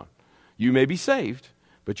miss out on. You may be saved,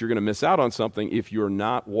 but you're going to miss out on something if you're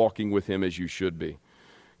not walking with Him as you should be.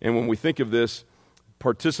 And when we think of this,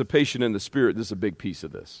 participation in the Spirit, this is a big piece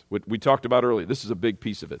of this. What we talked about earlier, this is a big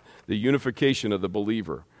piece of it. The unification of the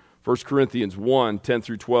believer. 1 Corinthians 1, 10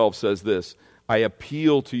 through 12 says this, I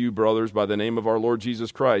appeal to you, brothers, by the name of our Lord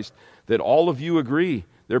Jesus Christ, that all of you agree,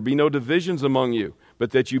 there be no divisions among you,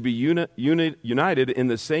 but that you be united in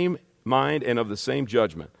the same mind and of the same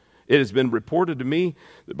judgment. It has been reported to me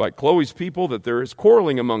that by Chloe's people that there is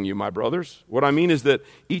quarreling among you, my brothers. What I mean is that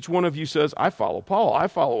each one of you says, I follow Paul, I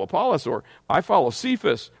follow Apollos, or I follow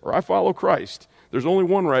Cephas, or I follow Christ. There's only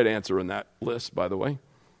one right answer in that list, by the way.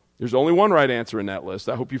 There's only one right answer in that list.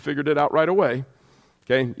 I hope you figured it out right away.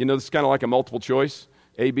 Okay, you know, this is kind of like a multiple choice,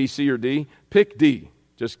 A, B, C, or D. Pick D.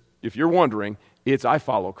 Just if you're wondering, it's I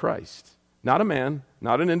follow Christ. Not a man,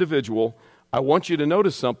 not an individual. I want you to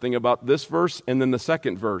notice something about this verse and then the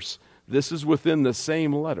second verse. This is within the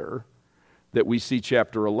same letter that we see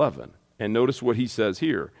chapter 11. And notice what he says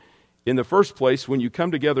here. In the first place, when you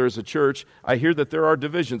come together as a church, I hear that there are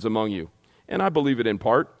divisions among you. And I believe it in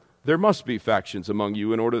part. There must be factions among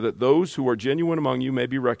you in order that those who are genuine among you may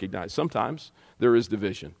be recognized. Sometimes there is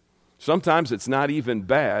division. Sometimes it's not even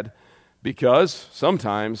bad because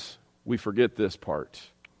sometimes we forget this part.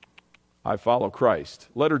 I follow Christ.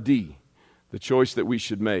 Letter D. The choice that we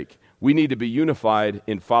should make. We need to be unified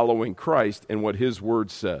in following Christ and what His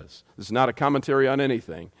Word says. This is not a commentary on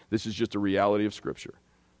anything. This is just a reality of Scripture.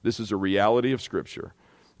 This is a reality of Scripture.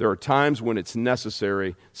 There are times when it's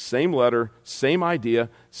necessary. Same letter, same idea,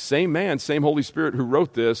 same man, same Holy Spirit who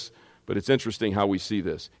wrote this, but it's interesting how we see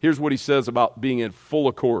this. Here's what he says about being in full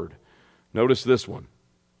accord. Notice this one.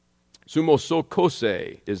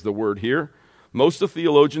 Sumosokose is the word here. Most of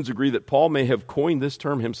theologians agree that Paul may have coined this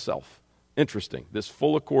term himself. Interesting, this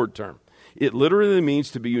full accord term. It literally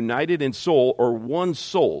means to be united in soul or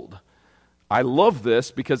one-souled. I love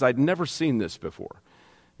this because I'd never seen this before.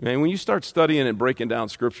 And when you start studying and breaking down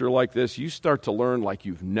Scripture like this, you start to learn like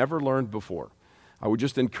you've never learned before. I would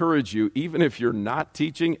just encourage you, even if you're not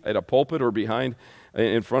teaching at a pulpit or behind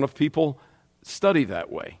in front of people, study that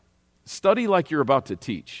way. Study like you're about to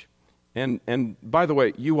teach. And by the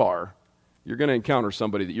way, you're going to encounter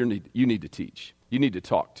somebody that you need to teach. You need to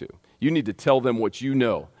talk to. You need to tell them what you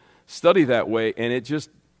know. Study that way, and it just,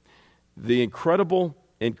 the incredible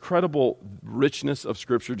richness of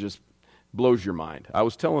Scripture just blows your mind. I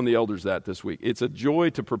was telling the elders that this week. It's a joy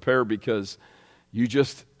to prepare because you're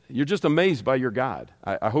just amazed by your God.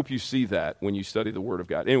 I hope you see that when you study the Word of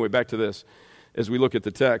God. Anyway, back to this. As we look at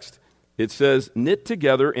the text, it says, knit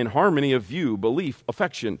together in harmony of view, belief,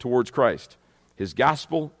 affection towards Christ. his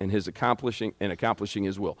gospel and his accomplishing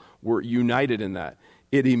his will. We're united in that.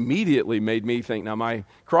 It immediately made me think, now my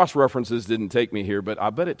cross references didn't take me here, but I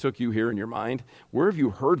bet it took you here in your mind. Where have you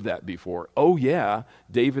heard that before? Oh yeah,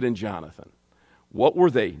 David and Jonathan. What were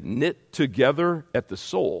they? Knit together at the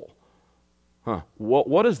soul.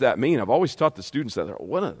 What does that mean? I've always taught the students that.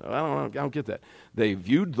 I don't get that. They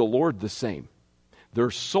viewed the Lord the same. Their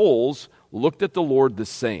souls looked at the Lord the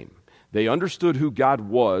same. They understood who God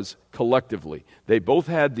was collectively. They both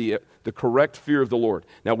had the correct fear of the Lord.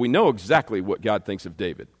 Now, we know exactly what God thinks of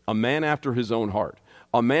David. A man after his own heart.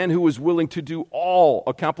 A man who was willing to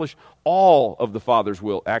accomplish all of the Father's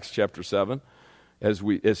will. Acts chapter 7, as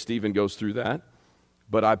Stephen goes through that.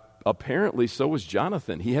 But apparently so was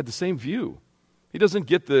Jonathan. He had the same view. He doesn't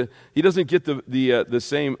get the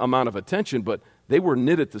same amount of attention, but they were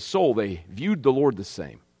knit at the soul. They viewed the Lord the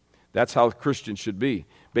same. That's how Christians should be,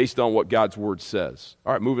 based on what God's word says.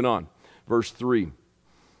 All right, moving on. Verse 3.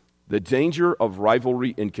 The danger of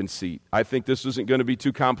rivalry and conceit. I think this isn't going to be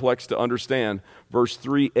too complex to understand. Verse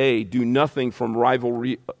 3a, do nothing from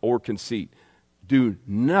rivalry or conceit. Do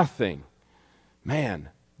nothing. Man,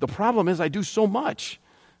 the problem is I do so much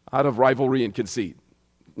out of rivalry and conceit.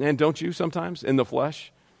 And don't you sometimes in the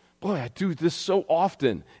flesh? Boy, I do this so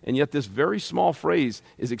often, and yet this very small phrase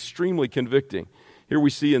is extremely convicting. Here we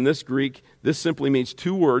see in this Greek, this simply means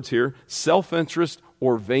two words here, self-interest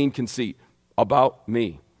or vain conceit, about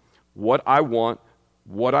me. What I want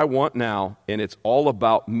now, and it's all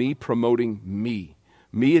about me promoting me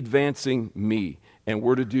advancing me, and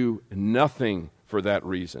we're to do nothing for that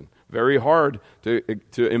reason. Very hard to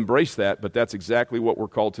embrace that, but that's exactly what we're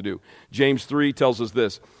called to do. James 3 tells us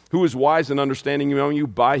this, who is wise and understanding among you?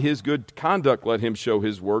 By his good conduct let him show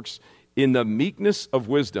his works in the meekness of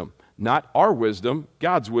wisdom. Not our wisdom,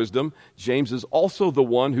 God's wisdom. James is also the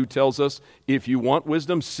one who tells us, if you want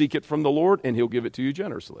wisdom, seek it from the Lord, and he'll give it to you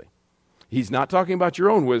generously. He's not talking about your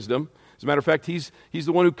own wisdom. As a matter of fact, he's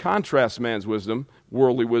the one who contrasts man's wisdom,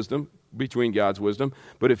 worldly wisdom, between God's wisdom.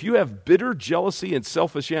 But if you have bitter jealousy and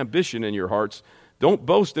selfish ambition in your hearts, don't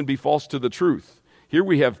boast and be false to the truth. Here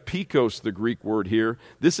we have pikos, the Greek word here.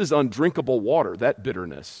 This is undrinkable water, that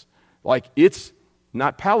bitterness. Like it's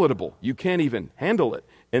not palatable. You can't even handle it.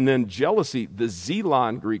 And then jealousy, the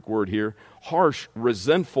zelon Greek word here, harsh,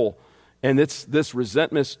 resentful, and it's this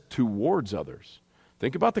resentment towards others.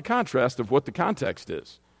 Think about the contrast of what the context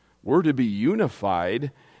is. We're to be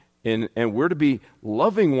unified and we're to be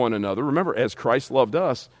loving one another. Remember, as Christ loved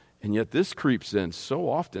us, and yet this creeps in so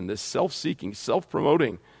often, this self-seeking,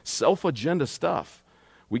 self-promoting, self-agenda stuff.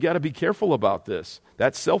 We got to be careful about this.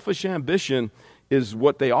 That selfish ambition is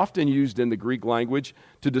what they often used in the Greek language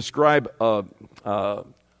to describe a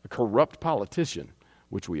corrupt politician,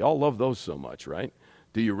 which we all love those so much, right?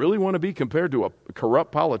 Do you really want to be compared to a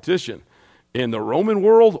corrupt politician in the Roman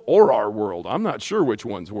world or our world? I'm not sure which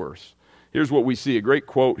one's worse. Here's what we see, a great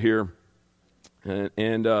quote here.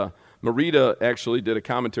 And Marita actually did a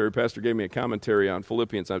commentary. Pastor gave me a commentary on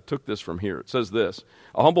Philippians. I took this from here. It says this,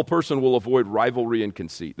 a humble person will avoid rivalry and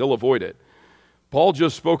conceit. They'll avoid it. Paul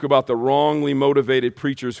just spoke about the wrongly motivated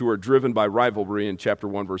preachers who are driven by rivalry in chapter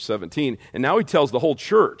 1, verse 17. And now he tells the whole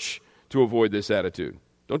church to avoid this attitude.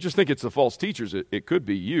 Don't just think it's the false teachers. It could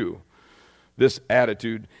be you, this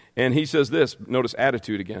attitude. And he says this, notice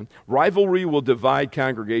attitude again. Rivalry will divide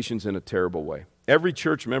congregations in a terrible way. Every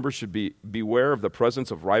church member should beware of the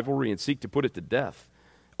presence of rivalry and seek to put it to death.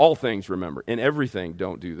 All things, remember, in everything,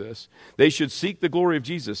 don't do this. They should seek the glory of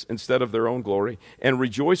Jesus instead of their own glory and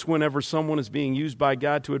rejoice whenever someone is being used by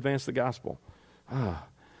God to advance the gospel.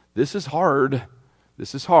 This is hard.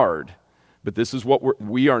 This is hard. But this is what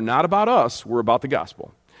we are not about us. We're about the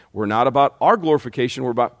gospel. We're not about our glorification. We're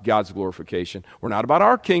about God's glorification. We're not about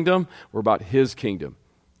our kingdom. We're about His kingdom.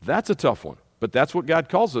 That's a tough one, but that's what God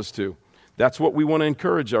calls us to. That's what we want to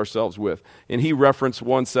encourage ourselves with. And he referenced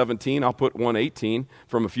 1:17. I'll put 1:18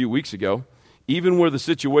 from a few weeks ago. Even where the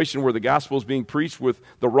situation where the gospel is being preached with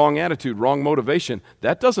the wrong attitude, wrong motivation,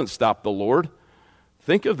 that doesn't stop the Lord.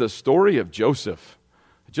 Think of the story of Joseph.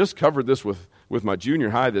 I just covered this with my junior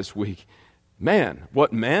high this week. Man,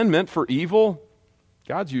 what man meant for evil,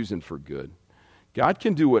 God's using for good. God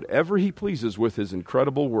can do whatever he pleases with his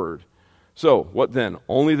incredible word. So, what then?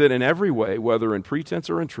 Only that in every way, whether in pretense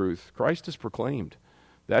or in truth, Christ is proclaimed.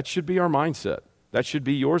 That should be our mindset. That should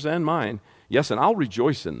be yours and mine. Yes, and I'll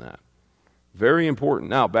rejoice in that. Very important.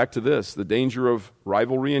 Now, back to this, the danger of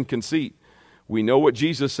rivalry and conceit. We know what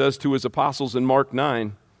Jesus says to his apostles in Mark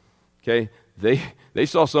 9. Okay, they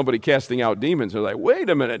saw somebody casting out demons. They're like, wait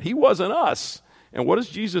a minute, he wasn't us. And what does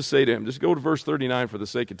Jesus say to him? Just go to verse 39 for the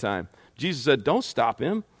sake of time. Jesus said, don't stop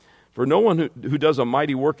him. For no one who does a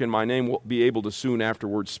mighty work in my name will be able to soon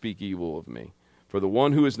afterwards speak evil of me. For the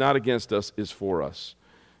one who is not against us is for us.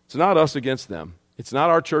 It's not us against them. It's not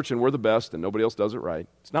our church and we're the best and nobody else does it right.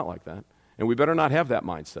 It's not like that. And we better not have that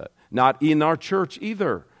mindset. Not in our church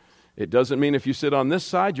either. It doesn't mean if you sit on this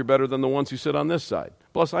side, you're better than the ones who sit on this side.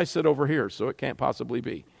 Plus, I sit over here, so it can't possibly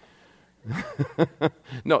be.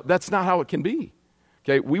 No, that's not how it can be.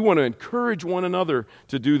 Okay, we want to encourage one another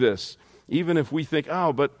to do this, even if we think,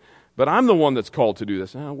 oh, but I'm the one that's called to do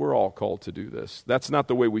this. We're all called to do this. That's not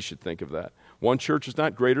the way we should think of that. One church is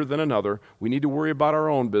not greater than another. We need to worry about our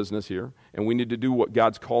own business here, and we need to do what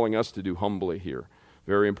God's calling us to do humbly here.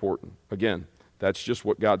 Very important. Again, that's just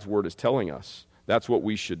what God's Word is telling us. That's what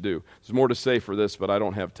we should do. There's more to say for this, but I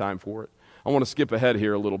don't have time for it. I want to skip ahead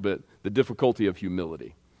here a little bit. The difficulty of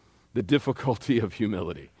humility. The difficulty of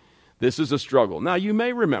humility. This is a struggle. Now, you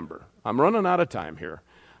may remember, I'm running out of time here,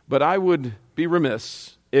 but I would be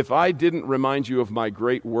remiss if I didn't remind you of my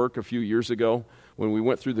great work a few years ago when we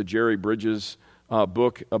went through the Jerry Bridges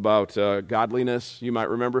book about godliness. You might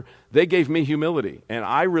remember. They gave me humility, and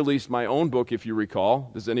I released my own book, if you recall.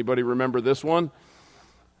 Does anybody remember this one?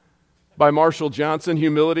 By Marshall Johnson,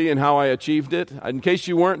 Humility and How I Achieved It. In case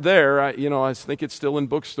you weren't there, I think it's still in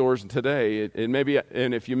bookstores today.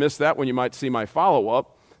 And if you missed that one, you might see my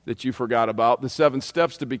follow-up that you forgot about, the 7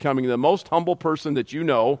 steps to becoming the most humble person that you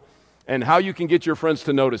know and how you can get your friends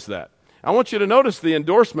to notice that. I want you to notice the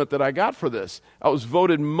endorsement that I got for this. I was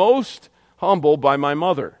voted most humble by my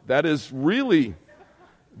mother. That's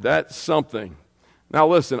something. Now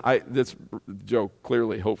listen, this joke,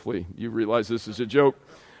 clearly, hopefully you realize this is a joke,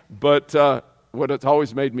 but what it's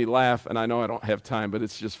always made me laugh, and I know I don't have time, but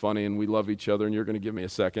it's just funny, and we love each other, and you're going to give me a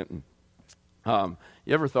second. You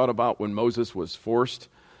ever thought about when Moses was forced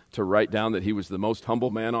to write down that he was the most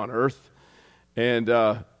humble man on earth? And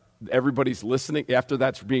everybody's listening after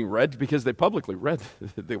that's being read because they publicly read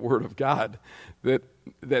the Word of God,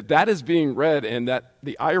 that is being read, and that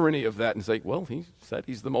the irony of that, and say, well, he said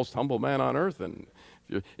he's the most humble man on earth. And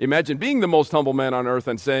imagine being the most humble man on earth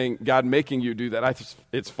and saying, God making you do that.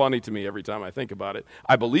 It's funny to me every time I think about it.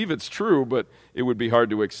 I believe it's true, but it would be hard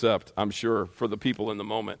to accept, I'm sure, for the people in the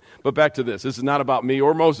moment. But back to this. This is not about me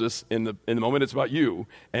or Moses in the moment. It's about you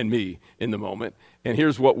and me in the moment. And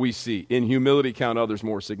here's what we see. In humility, count others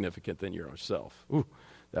more significant than yourself. Ooh,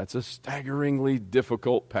 that's a staggeringly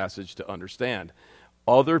difficult passage to understand.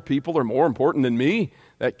 Other people are more important than me?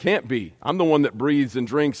 That can't be. I'm the one that breathes and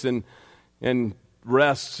drinks and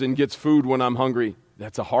rests and gets food when I'm hungry.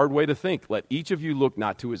 That's a hard way to think. Let each of you look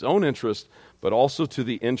not to his own interest, but also to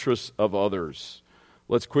the interests of others.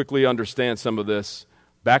 Let's quickly understand some of this.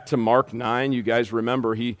 Back to Mark 9, you guys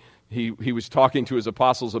remember he was talking to his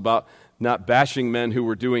apostles about not bashing men who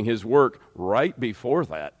were doing his work. Right before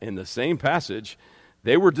that, in the same passage,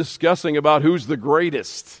 they were discussing about who's the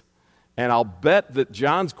greatest. And I'll bet that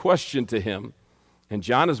John's question to him, and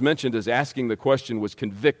John is mentioned as asking the question, was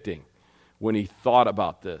convicting when he thought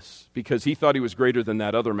about this, because he thought he was greater than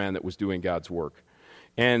that other man that was doing God's work.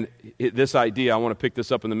 And this idea, I want to pick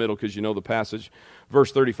this up in the middle because you know the passage.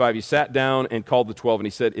 Verse 35, he sat down and called the 12, and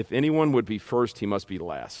he said, if anyone would be first, he must be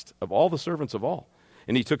last of all the servants of all.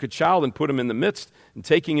 And he took a child and put him in the midst, and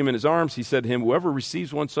taking him in his arms, he said to him, whoever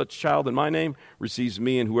receives one such child in my name receives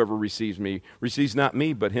me, and whoever receives me receives not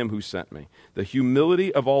me, but him who sent me. The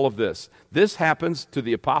humility of all of this. This happens to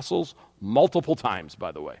the apostles multiple times,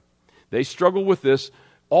 by the way. They struggle with this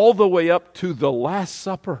all the way up to the Last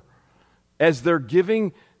Supper. As they're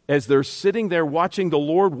sitting there watching the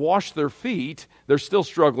Lord wash their feet, they're still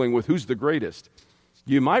struggling with who's the greatest.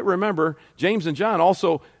 You might remember James and John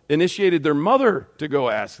also initiated their mother to go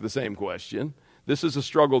ask the same question. This is a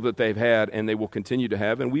struggle that they've had, and they will continue to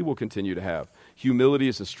have, and we will continue to have. Humility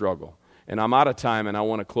is a struggle. And I'm out of time, and I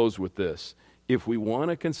want to close with this. If we want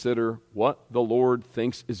to consider what the Lord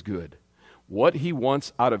thinks is good, what he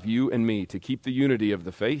wants out of you and me to keep the unity of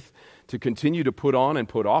the faith, to continue to put on and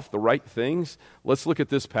put off the right things, let's look at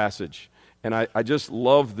this passage. And I just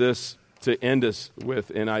love this to end us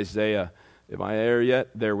with in Isaiah. Am I there yet?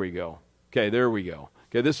 There we go. Okay, there we go.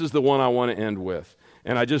 Okay, this is the one I want to end with.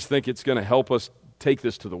 And I just think it's going to help us take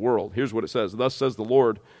this to the world. Here's what it says. Thus says the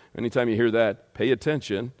Lord. Anytime you hear that, pay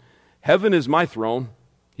attention. Heaven is my throne.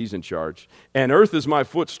 He's in charge. And earth is my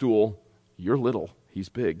footstool. You're little. He's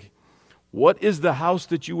big. What is the house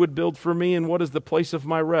that you would build for me, and what is the place of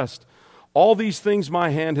my rest? All these things my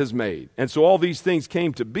hand has made. And so all these things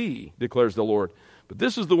came to be, declares the Lord. But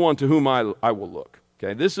this is the one to whom I will look.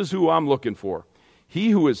 Okay, this is who I'm looking for.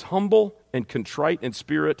 He who is humble and contrite in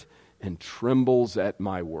spirit and trembles at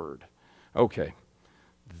my word. Okay,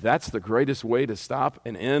 that's the greatest way to stop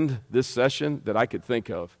and end this session that I could think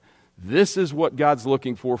of. This is what God's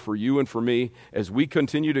looking for you and for me as we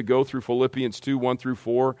continue to go through Philippians 2, 1 through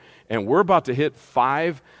 4. And we're about to hit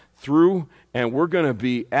 5 through, and we're going to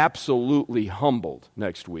be absolutely humbled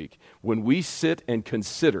next week when we sit and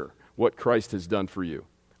consider what Christ has done for you.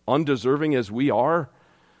 Undeserving as we are,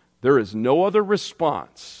 there is no other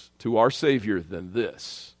response to our Savior than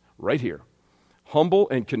this, right here. Humble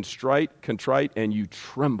and contrite, and you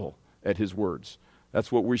tremble at his words.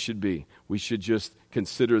 That's what we should be. We should just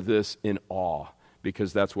consider this in awe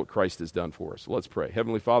because that's what Christ has done for us. Let's pray.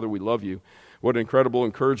 Heavenly Father, we love you. What an incredible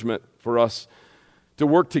encouragement for us to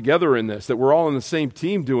work together in this, that we're all on the same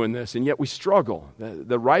team doing this, and yet we struggle.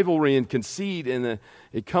 The rivalry and conceit,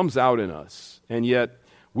 it comes out in us. And yet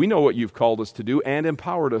we know what you've called us to do and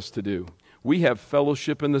empowered us to do. We have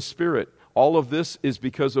fellowship in the Spirit. All of this is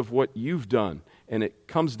because of what you've done, and it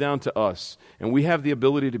comes down to us. And we have the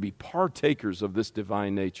ability to be partakers of this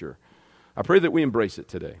divine nature. I pray that we embrace it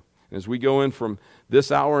today. As we go in from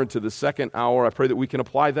this hour into the second hour, I pray that we can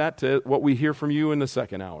apply that to what we hear from you in the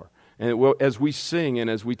second hour. And as we sing and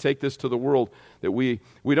as we take this to the world, that we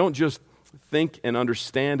don't just think and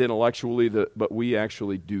understand intellectually, but we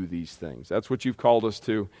actually do these things. That's what you've called us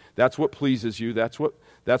to. That's what pleases you. That's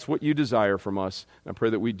what you desire from us. And I pray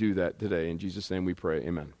that we do that today. In Jesus' name we pray.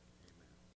 Amen.